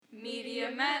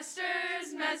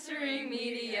Masters, Mastering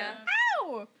Media.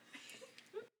 Ow!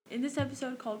 In this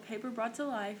episode called Paper Brought to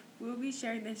Life, we will be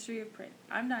sharing the history of print.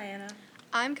 I'm Diana.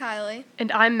 I'm Kylie. And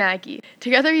I'm Maggie.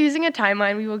 Together, using a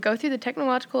timeline, we will go through the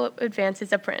technological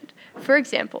advances of print. For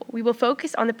example, we will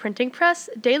focus on the printing press,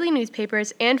 daily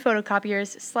newspapers, and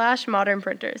photocopiers / modern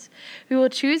printers. We will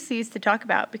choose these to talk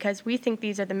about because we think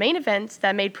these are the main events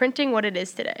that made printing what it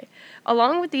is today.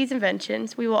 Along with these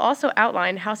inventions, we will also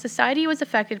outline how society was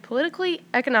affected politically,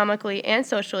 economically, and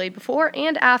socially before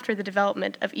and after the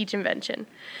development of each invention.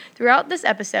 Throughout this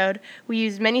episode, we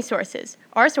use many sources.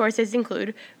 Our sources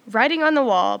include Writing on the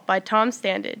Wall by Tom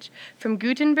Standage, From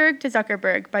Gutenberg to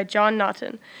Zuckerberg by John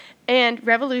Naughton, and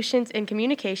Revolutions in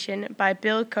Communication by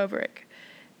Bill Koverick.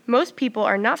 Most people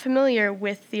are not familiar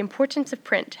with the importance of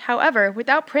print. However,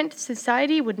 without print,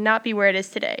 society would not be where it is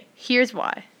today. Here's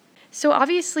why. So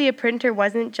obviously a printer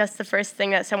wasn't just the first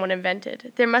thing that someone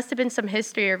invented. There must have been some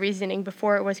history or reasoning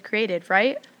before it was created,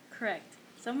 right? Correct.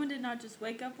 Someone did not just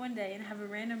wake up one day and have a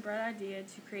random bright idea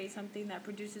to create something that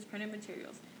produces printed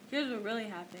materials. Here's what really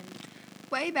happened.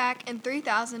 Way back in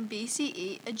 3000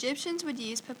 BCE, Egyptians would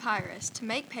use papyrus to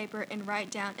make paper and write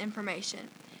down information.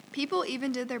 People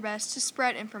even did their best to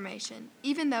spread information,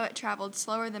 even though it traveled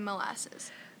slower than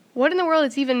molasses. What in the world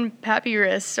is even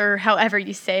papyrus, or however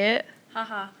you say it?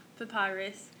 Haha,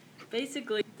 papyrus.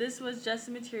 Basically, this was just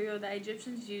a material that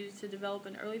Egyptians used to develop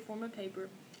an early form of paper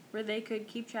where they could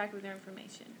keep track of their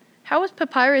information. How was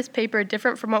papyrus paper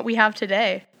different from what we have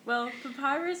today? Well,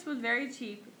 papyrus was very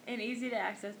cheap and easy to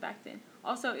access back then.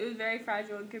 Also, it was very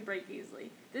fragile and could break easily.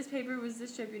 This paper was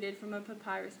distributed from a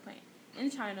papyrus plant.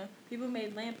 In China, people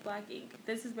made lamp black ink.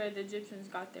 This is where the Egyptians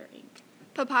got their ink.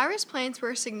 Papyrus plants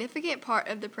were a significant part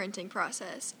of the printing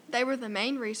process. They were the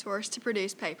main resource to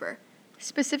produce paper.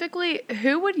 Specifically,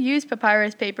 who would use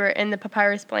papyrus paper in the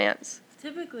papyrus plants?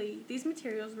 Typically, these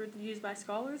materials were used by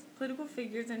scholars, political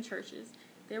figures, and churches.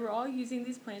 They were all using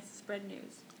these plants to spread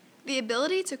news. The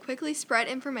ability to quickly spread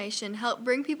information helped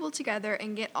bring people together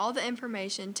and get all the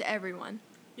information to everyone.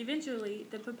 Eventually,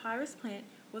 the papyrus plant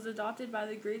was adopted by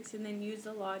the Greeks and then used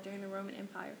a lot during the Roman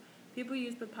Empire. People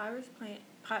used papyrus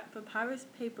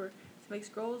paper to make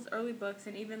scrolls, early books,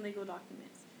 and even legal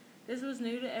documents. This was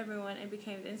new to everyone and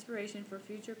became the inspiration for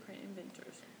future print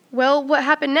inventors. Well, what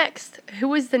happened next? Who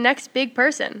was the next big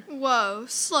person? Whoa,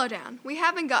 slow down. We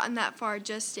haven't gotten that far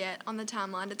just yet on the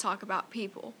timeline to talk about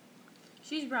people.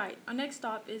 She's right. Our next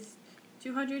stop is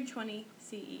 220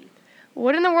 CE.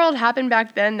 What in the world happened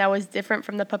back then that was different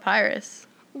from the papyrus?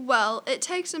 Well, it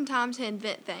takes some time to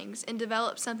invent things and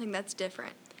develop something that's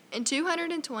different. In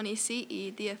 220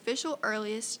 CE, the official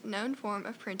earliest known form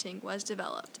of printing was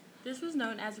developed. This was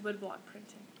known as woodblock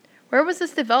printing. Where was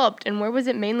this developed and where was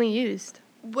it mainly used?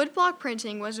 Woodblock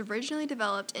printing was originally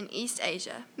developed in East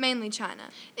Asia, mainly China.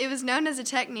 It was known as a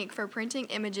technique for printing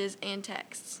images and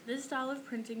texts. This style of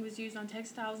printing was used on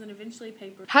textiles and eventually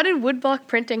paper. How did woodblock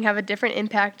printing have a different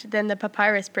impact than the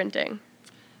papyrus printing?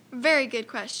 Very good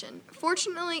question.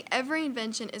 Fortunately, every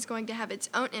invention is going to have its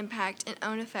own impact and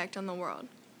own effect on the world.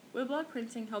 Woodblock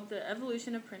printing helped the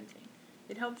evolution of printing.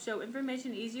 It helped show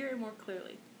information easier and more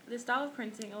clearly. This style of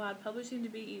printing allowed publishing to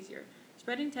be easier.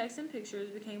 Spreading text and pictures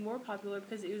became more popular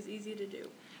because it was easy to do.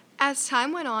 As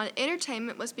time went on,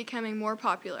 entertainment was becoming more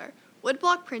popular.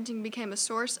 Woodblock printing became a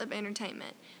source of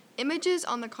entertainment. Images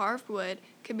on the carved wood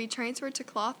could be transferred to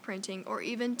cloth printing or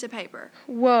even to paper.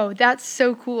 Whoa, that's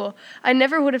so cool. I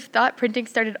never would have thought printing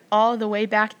started all the way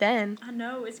back then. I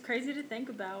know, it's crazy to think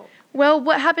about. Well,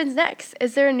 what happens next?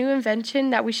 Is there a new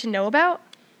invention that we should know about?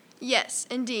 Yes,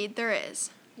 indeed, there is.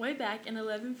 Way back in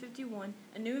 1151,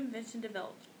 a new invention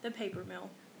developed, the paper mill.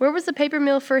 Where was the paper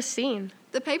mill first seen?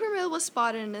 The paper mill was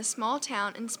spotted in a small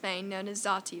town in Spain known as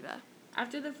Zativa.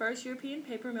 After the first European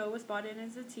paper mill was spotted in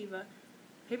Zativa,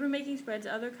 paper making spread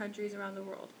to other countries around the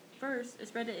world. First, it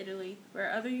spread to Italy,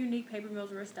 where other unique paper mills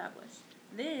were established.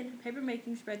 Then, paper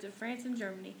making spread to France and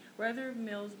Germany, where other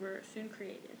mills were soon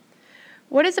created.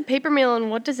 What is a paper mill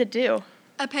and what does it do?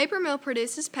 A paper mill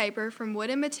produces paper from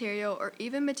wooden material or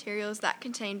even materials that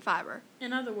contain fiber.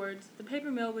 In other words, the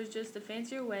paper mill was just a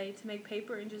fancier way to make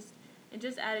paper and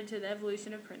just added to the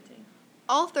evolution of printing.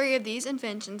 All three of these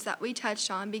inventions that we touched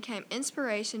on became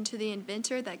inspiration to the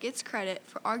inventor that gets credit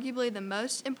for arguably the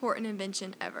most important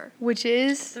invention ever. Which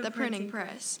is? The printing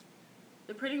press.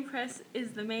 The printing press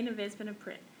is the main advancement of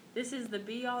print. This is the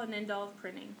be-all and end-all of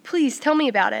printing. Please tell me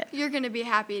about it. You're going to be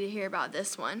happy to hear about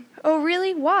this one. Oh,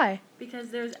 really? Why? Because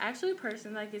there's actually a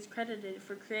person that gets credited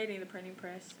for creating the printing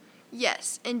press.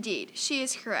 Yes, indeed, she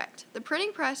is correct. The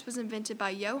printing press was invented by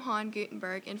Johann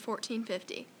Gutenberg in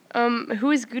 1450.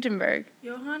 Who is Gutenberg?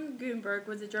 Johann Gutenberg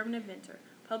was a German inventor,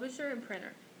 publisher, and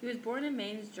printer. He was born in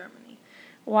Mainz, Germany.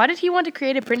 Why did he want to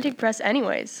create a printing press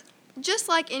anyways? Just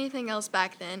like anything else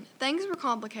back then, things were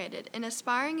complicated, and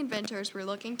aspiring inventors were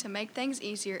looking to make things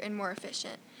easier and more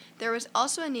efficient. There was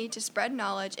also a need to spread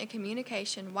knowledge and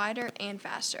communication wider and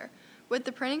faster. With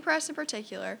the printing press in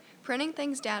particular, printing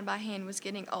things down by hand was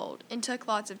getting old and took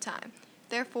lots of time.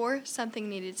 Therefore, something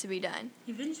needed to be done.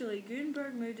 Eventually,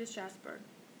 Gutenberg moved to Strasbourg,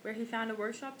 where he found a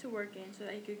workshop to work in so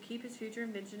that he could keep his future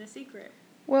invention a secret.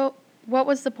 Well, what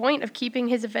was the point of keeping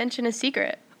his invention a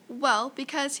secret? Well,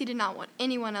 because he did not want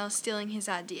anyone else stealing his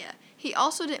idea. He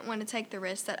also didn't want to take the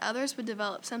risk that others would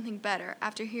develop something better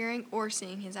after hearing or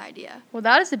seeing his idea. Well,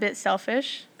 that is a bit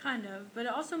selfish. Kind of, but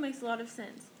it also makes a lot of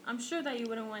sense. I'm sure that you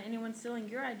wouldn't want anyone stealing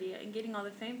your idea and getting all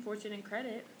the fame, fortune, and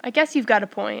credit. I guess you've got a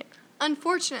point.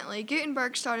 Unfortunately,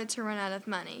 Gutenberg started to run out of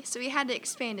money, so he had to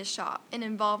expand his shop and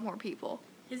involve more people.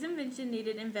 His invention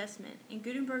needed investment, and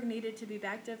Gutenberg needed to be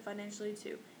backed up financially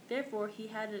too. Therefore, he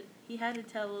had to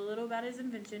tell a little about his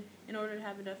invention in order to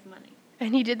have enough money.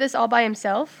 And he did this all by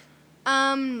himself?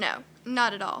 No,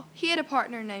 not at all. He had a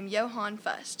partner named Johann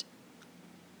Fust.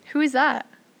 Who is that?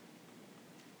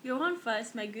 Johann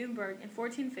Fust met Gutenberg in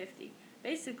 1450.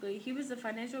 Basically, he was the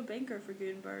financial banker for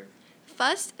Gutenberg.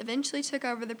 Fust eventually took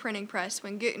over the printing press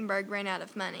when Gutenberg ran out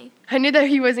of money. I knew that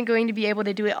he wasn't going to be able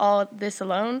to do it all this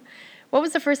alone. What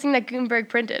was the first thing that Gutenberg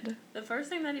printed? The first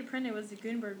thing that he printed was the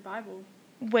Gutenberg Bible.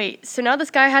 Wait, so now this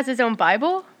guy has his own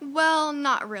Bible? Well,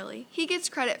 not really. He gets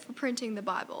credit for printing the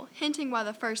Bible, hinting why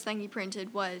the first thing he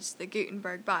printed was the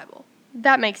Gutenberg Bible.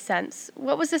 That makes sense.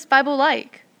 What was this Bible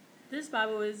like? This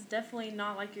Bible is definitely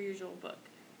not like your usual book.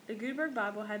 The Gutenberg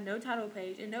Bible had no title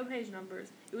page and no page numbers.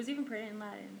 It was even printed in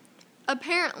Latin.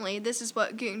 Apparently, this is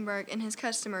what Gutenberg and his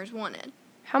customers wanted.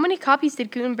 How many copies did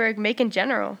Gutenberg make in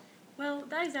general? Well,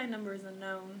 that exact number is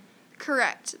unknown.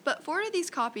 Correct, but 4 of these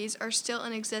copies are still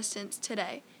in existence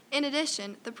today. In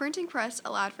addition, the printing press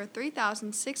allowed for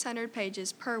 3,600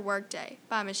 pages per workday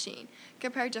by machine,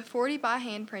 compared to 40 by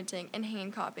hand printing and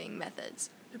hand copying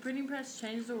methods. The printing press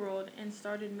changed the world and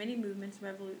started many movements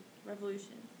and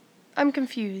revolutions. I'm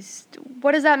confused.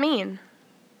 What does that mean?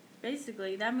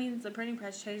 Basically, that means the printing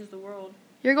press changed the world.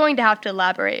 You're going to have to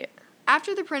elaborate.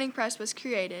 After the printing press was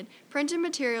created, printed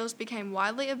materials became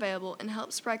widely available and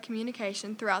helped spread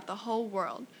communication throughout the whole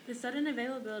world. The sudden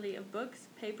availability of books,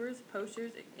 papers,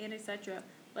 posters, and etc.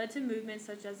 led to movements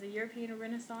such as the European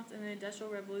Renaissance and the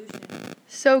Industrial Revolution.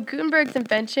 So Gutenberg's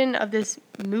invention of this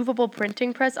movable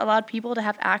printing press allowed people to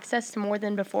have access to more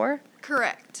than before?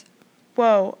 Correct.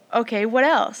 Whoa, okay, what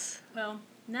else? Well,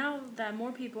 now that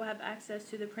more people have access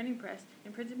to the printing press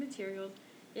and printed materials,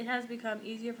 it has become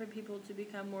easier for people to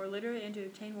become more literate and to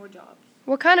obtain more jobs.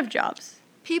 What kind of jobs?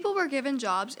 People were given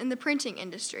jobs in the printing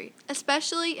industry,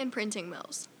 especially in printing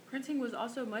mills. Printing was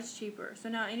also much cheaper, so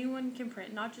now anyone can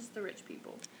print, not just the rich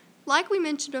people. Like we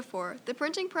mentioned before, the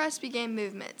printing press began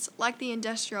movements like the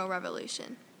Industrial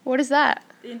Revolution. What is that?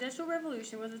 The Industrial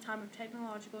Revolution was a time of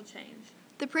technological change.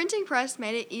 The printing press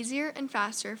made it easier and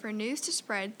faster for news to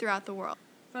spread throughout the world.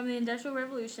 From the Industrial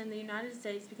Revolution, the United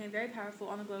States became very powerful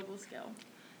on a global scale.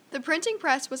 The printing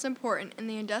press was important in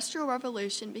the Industrial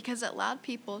Revolution because it allowed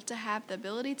people to have the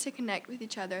ability to connect with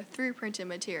each other through printed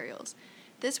materials.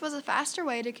 This was a faster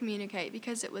way to communicate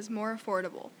because it was more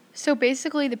affordable. So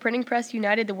basically the printing press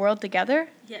united the world together?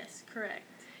 Yes, correct.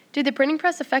 Did the printing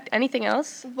press affect anything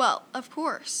else? Well, of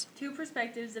course. 2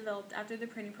 perspectives developed after the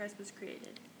printing press was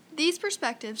created. These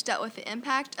perspectives dealt with the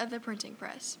impact of the printing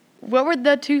press. What were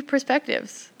the 2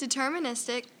 perspectives?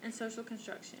 Deterministic And social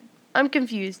construction. I'm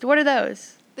confused. What are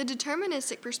those? The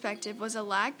deterministic perspective was a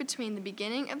lag between the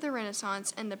beginning of the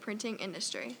Renaissance and the printing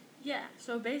industry. Yeah,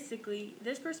 so basically,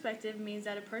 this perspective means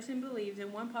that a person believes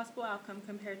in one possible outcome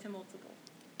compared to multiple.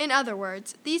 In other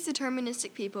words, these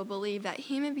deterministic people believe that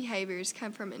human behaviors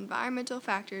come from environmental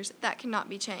factors that cannot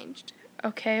be changed.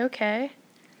 Okay.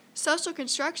 Social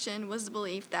construction was the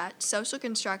belief that social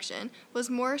construction was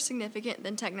more significant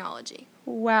than technology.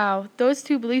 Wow, those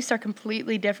 2 beliefs are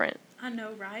completely different. I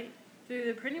know, right? Through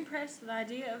the printing press, the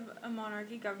idea of a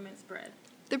monarchy government spread.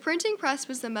 The printing press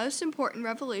was the most important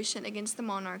revolution against the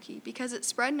monarchy because it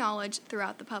spread knowledge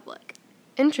throughout the public.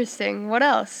 Interesting. What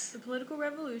else? The political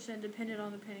revolution depended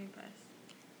on the printing press.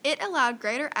 It allowed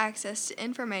greater access to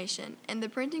information, and the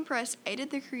printing press aided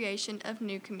the creation of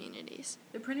new communities.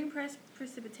 The printing press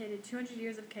precipitated 200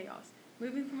 years of chaos,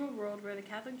 moving from a world where the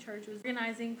Catholic Church was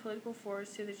organizing political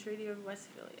force to the Treaty of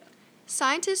Westphalia.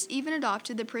 Scientists even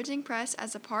adopted the printing press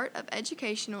as a part of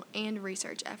educational and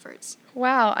research efforts.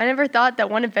 Wow, I never thought that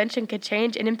one invention could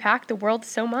change and impact the world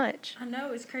so much. I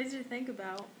know, it's crazy to think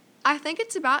about. I think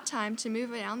it's about time to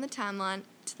move down the timeline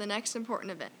to the next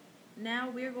important event. Now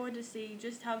we are going to see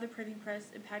just how the printing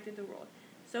press impacted the world.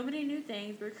 So many new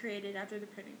things were created after the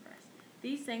printing press.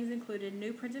 These things included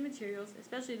new printed materials,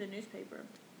 especially the newspaper.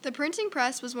 The printing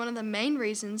press was one of the main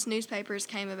reasons newspapers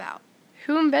came about.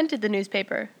 Who invented the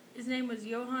newspaper? His name was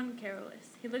Johann Carolus.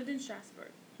 He lived in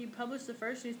Strasbourg. He published the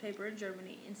first newspaper in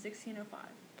Germany in 1605.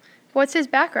 What's his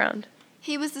background?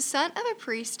 He was the son of a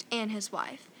priest and his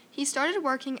wife. He started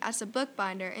working as a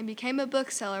bookbinder and became a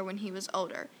bookseller when he was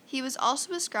older. He was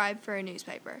also a scribe for a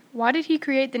newspaper. Why did he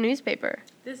create the newspaper?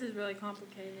 This is really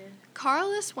complicated.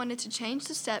 Carolus wanted to change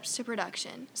the steps to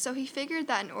production, so he figured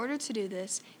that in order to do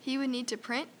this, he would need to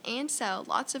print and sell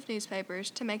lots of newspapers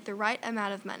to make the right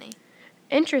amount of money.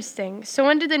 Interesting. So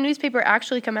when did the newspaper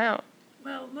actually come out?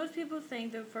 Well, most people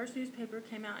think the first newspaper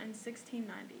came out in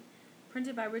 1690,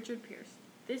 printed by Richard Pierce.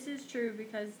 This is true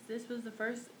because this was the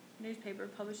first newspaper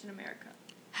published in America.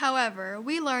 However,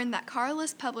 we learned that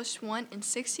Carolus published one in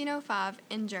 1605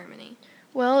 in Germany.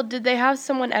 Well, did they have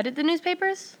someone edit the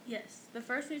newspapers? Yes, the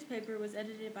first newspaper was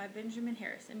edited by Benjamin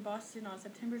Harris in Boston on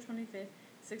September 25th,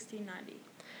 1690.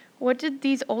 What did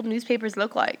these old newspapers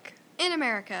look like? In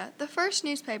America, the first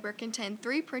newspaper contained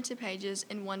 3 printed pages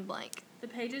and 1 blank. The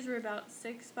pages were about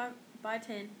 6 by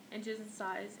 10 inches in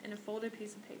size and a folded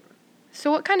piece of paper.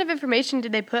 So what kind of information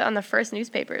did they put on the first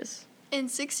newspapers? In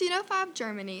 1605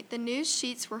 Germany, the news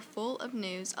sheets were full of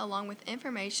news along with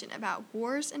information about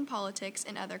wars and politics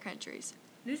in other countries.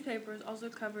 Newspapers also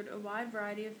covered a wide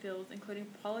variety of fields, including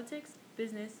politics,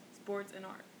 business, sports, and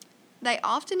art. They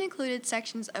often included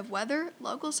sections of weather,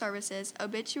 local services,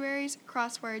 obituaries,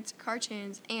 crosswords,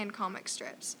 cartoons, and comic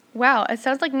strips. Wow, it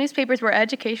sounds like newspapers were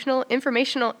educational,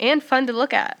 informational, and fun to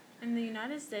look at. In the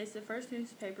United States, the first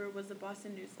newspaper was the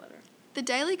Boston Newsletter. The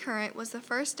Daily Current was the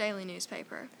first daily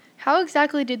newspaper. How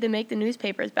exactly did they make the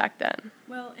newspapers back then?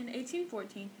 Well, in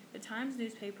 1814, the Times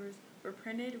newspapers were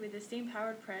printed with a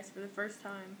steam-powered press for the first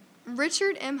time.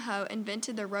 Richard M. Hoe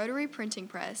invented the rotary printing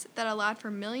press that allowed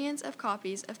for millions of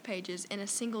copies of pages in a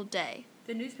single day.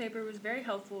 The newspaper was very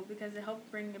helpful because it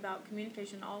helped bring about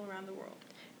communication all around the world.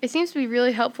 It seems to be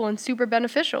really helpful and super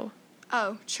beneficial.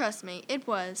 Oh, trust me, it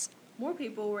was. More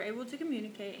people were able to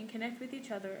communicate and connect with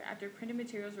each other after printed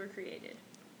materials were created.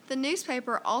 The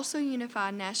newspaper also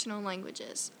unified national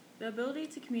languages. The ability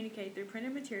to communicate through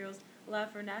printed materials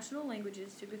allowed for national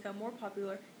languages to become more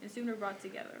popular and sooner brought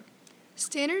together.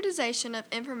 Standardization of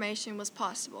information was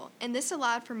possible, and this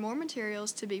allowed for more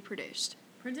materials to be produced.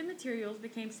 Printed materials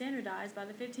became standardized by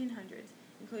the 1500s,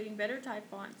 including better type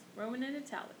fonts, Roman and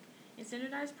italic, and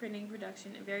standardized printing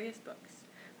production in various books.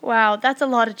 Wow, that's a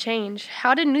lot of change.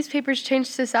 How did newspapers change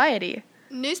society?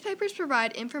 Newspapers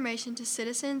provide information to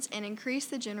citizens and increase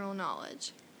the general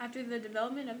knowledge. After the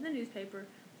development of the newspaper,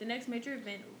 the next major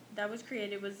event that was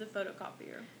created was the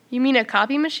photocopier. You mean a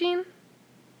copy machine?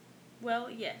 Well,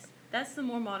 yes, that's the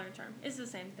more modern term. It's the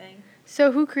same thing.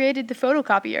 So who created the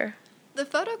photocopier? The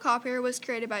photocopier was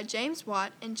created by James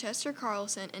Watt and Chester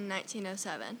Carlson in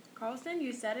 1907. Carlson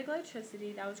used static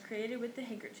electricity that was created with the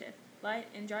handkerchief, light,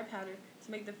 and dry powder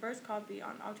to make the first copy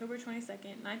on October 22,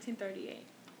 1938.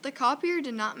 The copier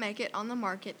did not make it on the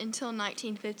market until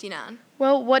 1959.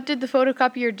 Well, what did the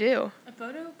photocopier do? A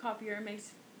photocopier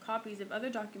makes copies of other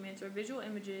documents or visual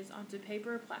images onto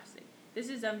paper or plastic. This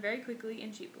is done very quickly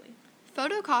and cheaply.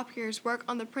 Photocopiers work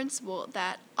on the principle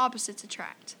that opposites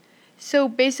attract. So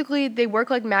basically, they work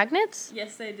like magnets?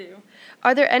 Yes, they do.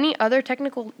 Are there any other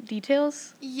technical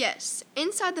details? Yes,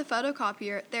 inside the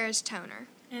photocopier there is toner.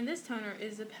 And this toner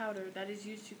is a powder that is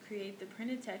used to create the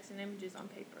printed text and images on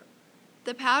paper.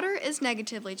 The powder is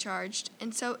negatively charged,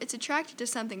 and so it's attracted to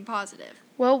something positive.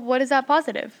 Well, what is that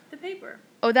positive? The paper.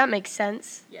 Oh, that makes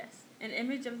sense. Yes. An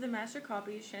image of the master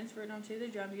copy is transferred onto the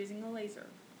drum using a laser.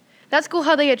 That's cool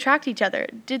how they attract each other.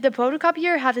 Did the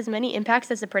photocopier have as many impacts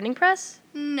as the printing press?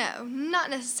 No, not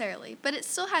necessarily, but it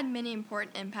still had many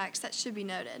important impacts that should be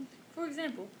noted. For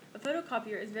example, a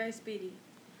photocopier is very speedy.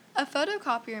 A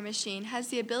photocopier machine has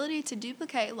the ability to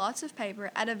duplicate lots of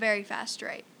paper at a very fast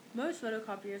rate. Most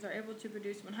photocopiers are able to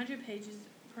produce 100 pages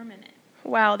per minute.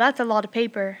 Wow, that's a lot of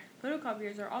paper.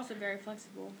 Photocopiers are also very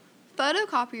flexible.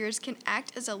 Photocopiers can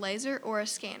act as a laser or a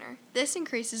scanner. This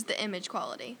increases the image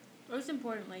quality. Most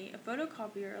importantly, a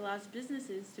photocopier allows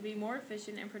businesses to be more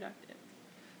efficient and productive.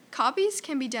 Copies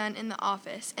can be done in the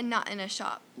office and not in a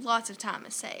shop. Lots of time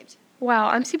is saved. Wow,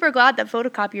 I'm super glad that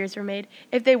photocopiers were made.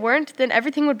 If they weren't, then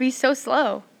everything would be so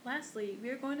slow. Lastly, we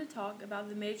are going to talk about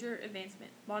the major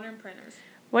advancement, modern printers.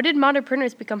 When did modern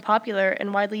printers become popular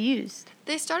and widely used?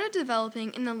 They started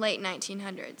developing in the late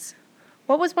 1900s.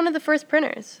 What was one of the first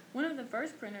printers? One of the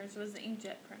first printers was the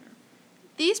inkjet printer.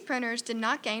 These printers did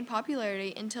not gain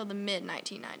popularity until the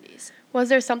mid-1990s. Was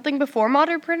there something before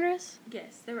modern printers?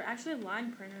 Yes, there were actually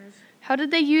line printers. How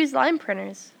did they use line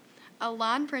printers? A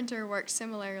line printer works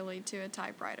similarly to a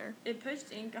typewriter. It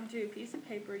pushed ink onto a piece of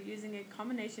paper using a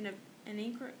combination of an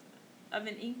ink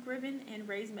ribbon and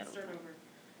raised metal type.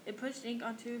 It pushed ink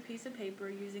onto a piece of paper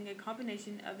using a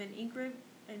combination of an ink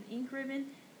ribbon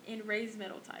and raised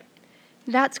metal type.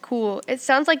 That's cool. It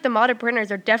sounds like the modern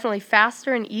printers are definitely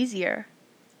faster and easier.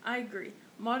 I agree.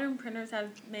 Modern printers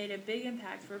have made a big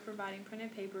impact for providing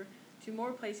printed paper to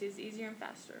more places easier and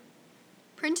faster.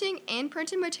 Printing and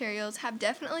printed materials have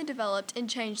definitely developed and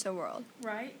changed the world.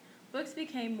 Right? Books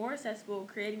became more accessible,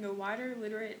 creating a wider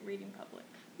literate reading public.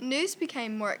 News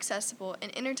became more accessible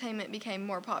and entertainment became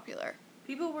more popular.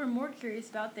 People were more curious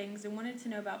about things and wanted to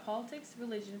know about politics,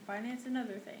 religion, finance, and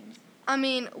other things. I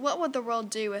mean, what would the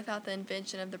world do without the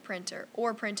invention of the printer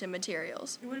or printed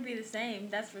materials? It wouldn't be the same,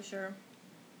 that's for sure.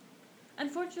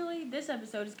 Unfortunately, this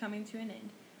episode is coming to an end.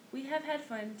 We have had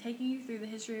fun taking you through the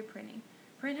history of printing.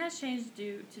 Print has changed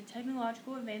due to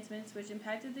technological advancements which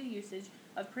impacted the usage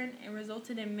of print and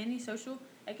resulted in many social,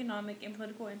 economic, and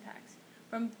political impacts.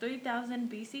 From 3000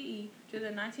 BCE to the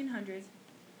 1900s,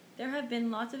 there have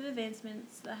been lots of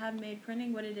advancements that have made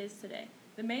printing what it is today.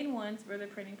 The main ones were the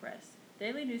printing press,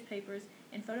 daily newspapers,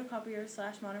 and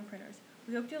photocopiers/modern printers.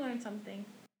 We hope you learned something.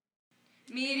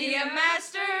 Media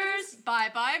Masters!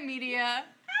 Bye-bye, media.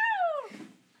 Ow!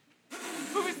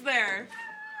 Who's there?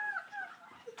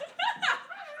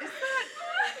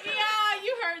 Yeah,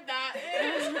 you heard that.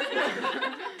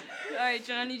 All right,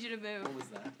 Jen, I need you to move. What was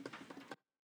that?